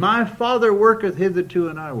 He says, My Father worketh hitherto,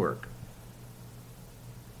 and I work.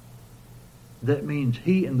 That means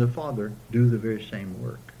he and the Father do the very same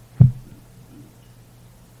work.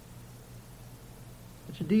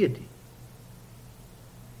 It's a deity.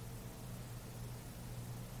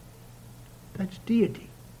 That's deity.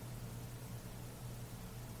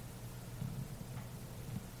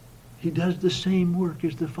 He does the same work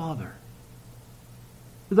as the Father.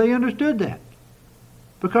 They understood that.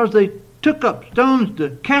 Because they took up stones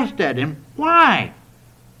to cast at him. Why?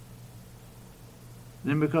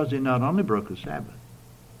 Then because he not only broke the Sabbath,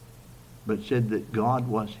 but said that God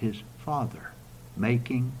was his Father,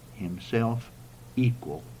 making himself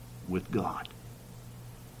equal with God.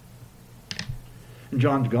 In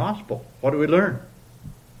John's Gospel, what do we learn?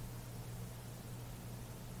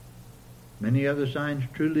 Many other signs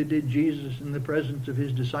truly did Jesus in the presence of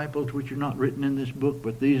his disciples, which are not written in this book,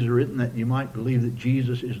 but these are written that you might believe that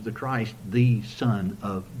Jesus is the Christ, the Son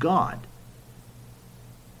of God.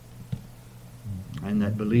 And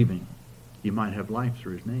that believing, you might have life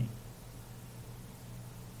through his name.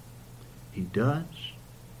 He does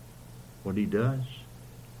what he does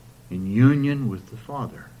in union with the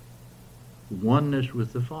Father, oneness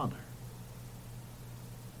with the Father.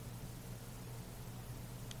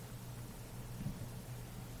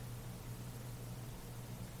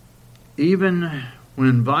 Even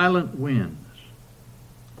when violent winds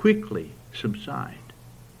quickly subside,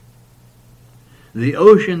 the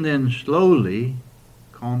ocean then slowly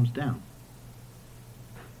calms down.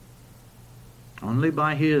 Only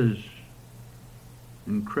by His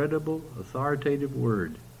incredible authoritative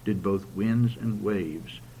word did both winds and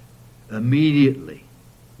waves immediately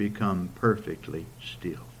become perfectly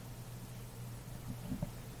still.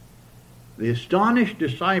 The astonished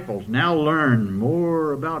disciples now learn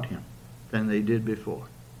more about Him than they did before.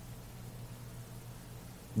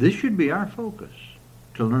 This should be our focus,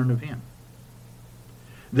 to learn of Him.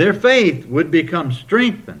 Their faith would become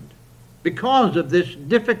strengthened because of this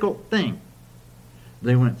difficult thing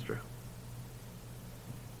they went through.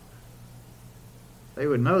 They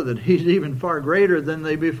would know that He's even far greater than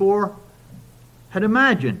they before had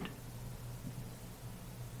imagined.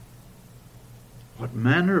 What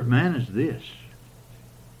manner of man is this,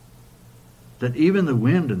 that even the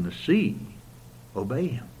wind and the sea obey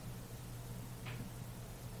Him?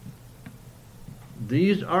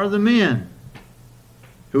 These are the men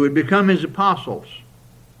who would become His apostles,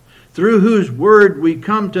 through whose word we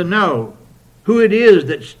come to know who it is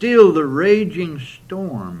that stilled the raging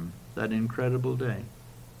storm that incredible day.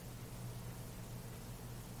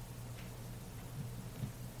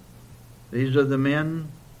 These are the men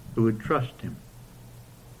who would trust Him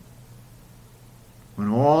when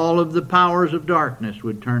all of the powers of darkness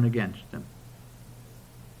would turn against them.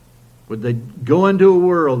 Would they go into a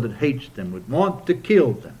world that hates them, would want to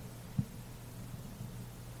kill them,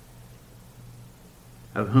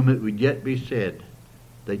 of whom it would yet be said,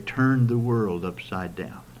 they turned the world upside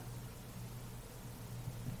down.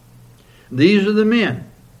 These are the men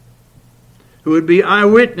who would be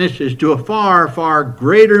eyewitnesses to a far, far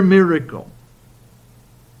greater miracle.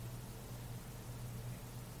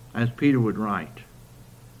 As Peter would write,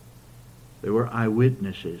 they were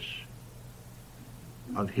eyewitnesses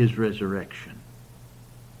of His resurrection.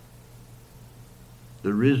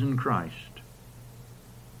 The risen Christ.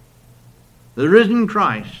 The risen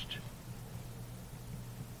Christ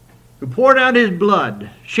who poured out His blood,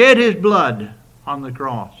 shed His blood on the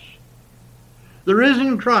cross. The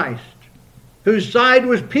risen Christ whose side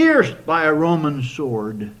was pierced by a Roman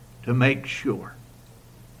sword to make sure.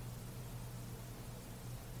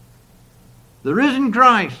 The risen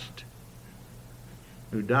Christ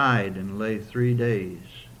who died and lay 3 days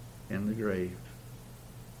in the grave.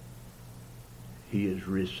 He is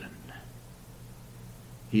risen.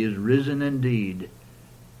 He is risen indeed.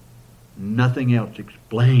 Nothing else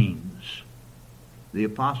explains the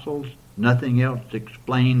apostles. Nothing else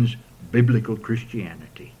explains biblical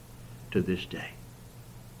Christianity to this day.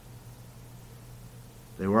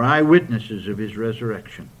 They were eyewitnesses of His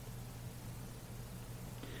resurrection.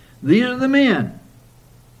 These are the men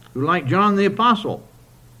who, like John the Apostle,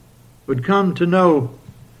 would come to know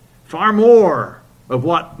far more of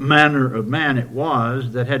what manner of man it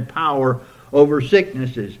was that had power over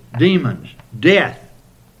sicknesses, demons, death,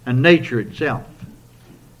 and nature itself.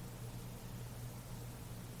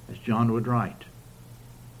 As John would write,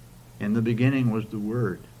 in the beginning was the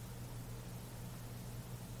Word,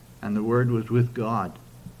 and the Word was with God,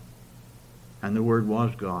 and the Word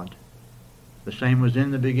was God. The same was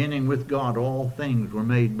in the beginning with God. All things were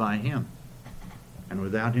made by Him, and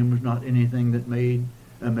without Him was not anything that made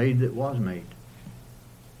that was made.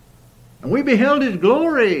 And we beheld His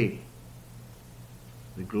glory,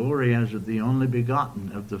 the glory as of the only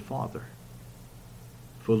begotten of the Father,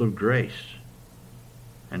 full of grace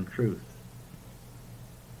and truth.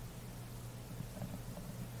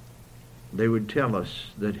 They would tell us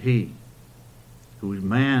that He, who was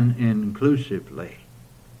man inclusively,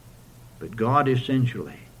 but God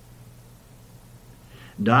essentially,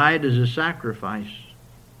 died as a sacrifice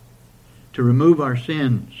to remove our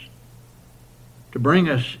sins, to bring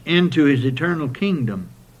us into His eternal kingdom,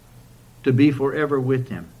 to be forever with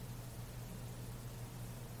Him.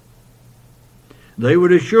 They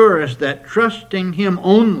would assure us that trusting Him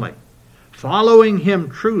only, following Him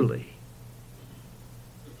truly,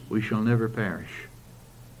 we shall never perish.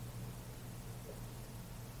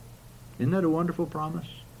 Isn't that a wonderful promise?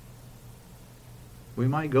 We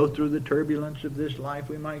might go through the turbulence of this life.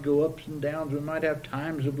 We might go ups and downs. We might have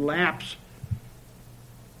times of lapse.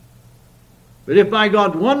 But if by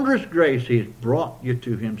God's wondrous grace He has brought you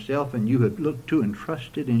to Himself and you have looked to and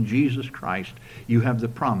trusted in Jesus Christ, you have the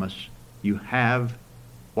promise. You have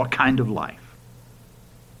what kind of life?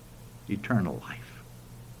 Eternal life.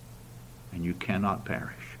 And you cannot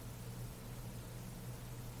perish.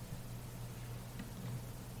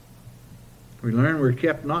 We learn we're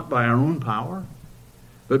kept not by our own power,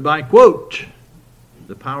 but by, quote,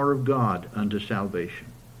 the power of God unto salvation.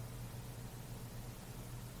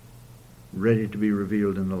 ready to be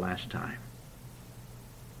revealed in the last time,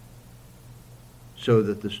 so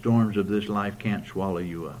that the storms of this life can't swallow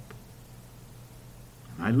you up.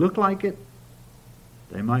 They might look like it.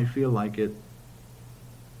 They might feel like it.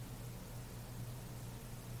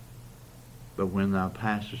 But when thou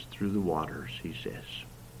passest through the waters, he says,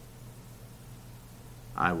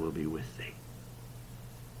 I will be with thee.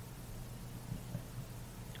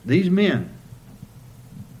 These men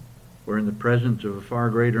were in the presence of a far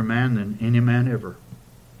greater man than any man ever,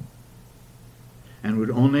 and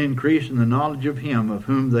would only increase in the knowledge of him of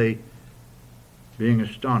whom they, being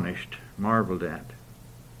astonished, marveled at,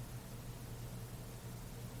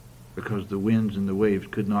 because the winds and the waves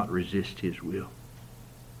could not resist his will.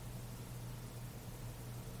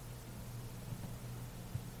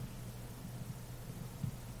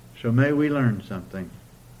 So may we learn something.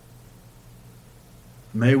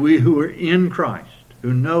 May we who are in Christ,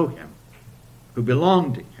 who know him, who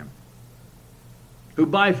belong to him, who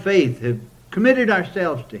by faith have committed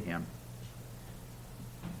ourselves to him,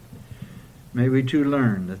 may we too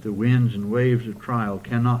learn that the winds and waves of trial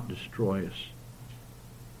cannot destroy us,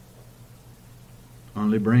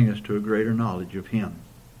 only bring us to a greater knowledge of him.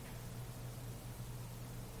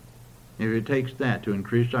 If it takes that to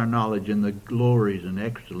increase our knowledge in the glories and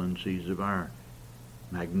excellencies of our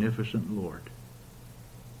magnificent Lord,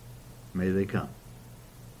 may they come.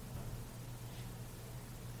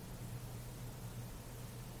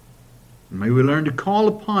 May we learn to call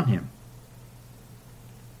upon him,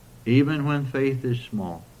 even when faith is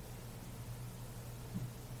small.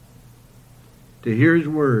 To hear his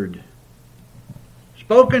word,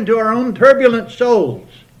 spoken to our own turbulent souls.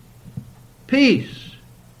 Peace.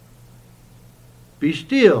 Be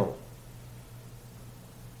still.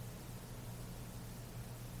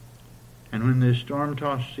 And when this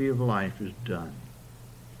storm-tossed sea of life is done,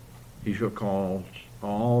 he shall cause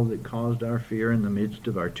all that caused our fear in the midst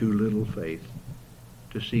of our too little faith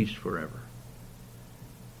to cease forever.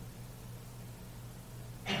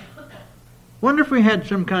 Wonder if we had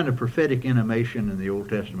some kind of prophetic intimation in the Old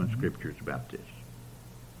Testament scriptures about this,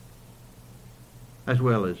 as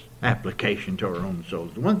well as application to our own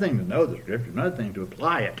souls. The one thing to know the scripture, another thing to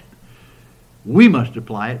apply it. We must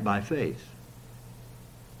apply it by faith.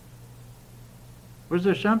 Was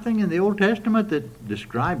there something in the Old Testament that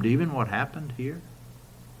described even what happened here?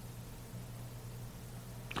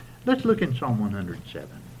 Let's look in Psalm 107.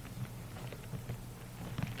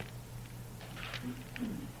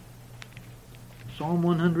 Psalm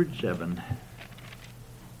 107.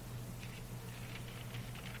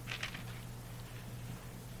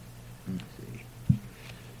 Let's see.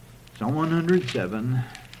 Psalm 107.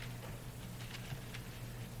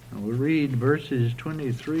 And we'll read verses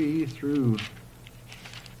 23 through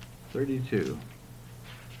 32.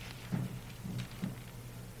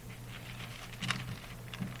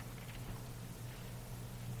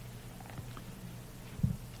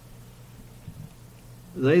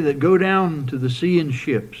 They that go down to the sea in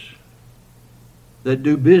ships, that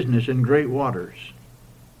do business in great waters,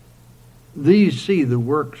 these see the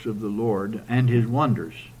works of the Lord and his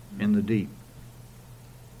wonders in the deep.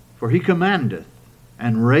 For he commandeth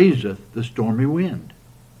and raiseth the stormy wind,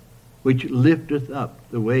 which lifteth up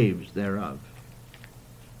the waves thereof.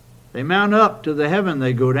 They mount up to the heaven,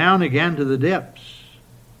 they go down again to the depths.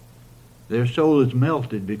 Their soul is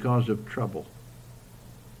melted because of trouble.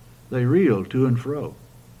 They reel to and fro,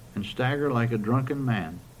 and stagger like a drunken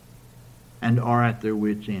man, and are at their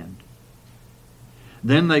wits' end.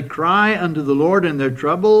 Then they cry unto the Lord in their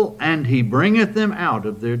trouble, and he bringeth them out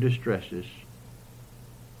of their distresses.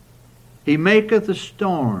 He maketh a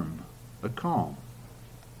storm a calm,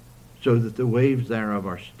 so that the waves thereof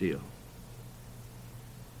are still.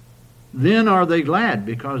 Then are they glad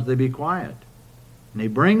because they be quiet, and he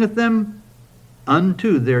bringeth them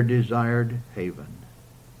unto their desired haven.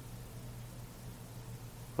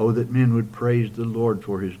 Oh, that men would praise the Lord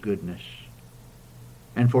for his goodness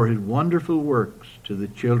and for his wonderful works to the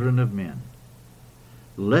children of men.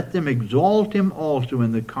 Let them exalt him also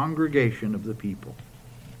in the congregation of the people,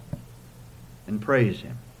 and praise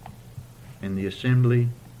him in the assembly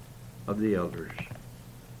of the elders.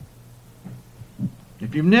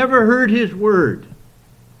 If you've never heard his word,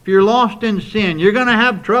 if you're lost in sin, you're going to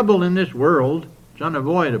have trouble in this world. It's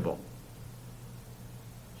unavoidable.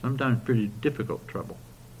 Sometimes pretty difficult trouble.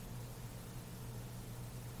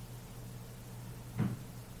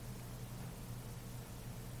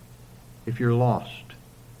 If you're lost,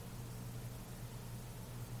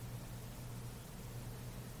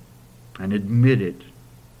 and admit it,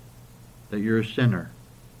 that you're a sinner,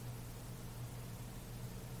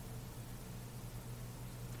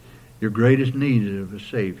 your greatest need is of a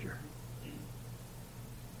Savior.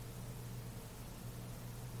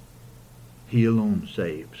 He alone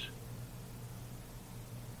saves.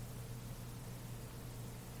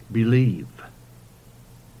 Believe.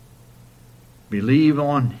 Believe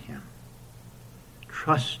on Him.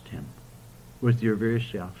 Trust Him with your very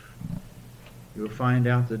self. You'll find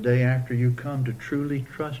out the day after you come to truly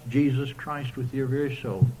trust Jesus Christ with your very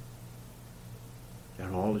soul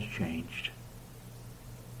that all has changed.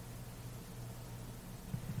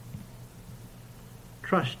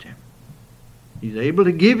 Trust Him. He's able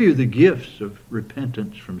to give you the gifts of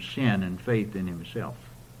repentance from sin and faith in Himself.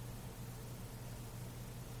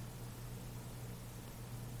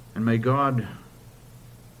 And may God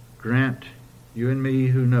grant you and me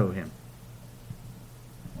who know Him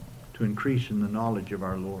to increase in the knowledge of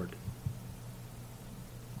our Lord,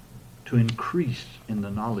 to increase in the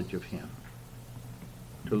knowledge of Him,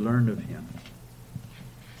 to learn of Him.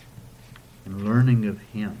 In learning of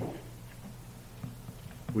Him,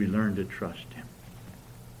 we learn to trust Him.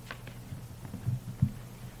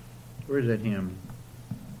 Where's that hymn?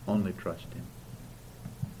 Only trust Him.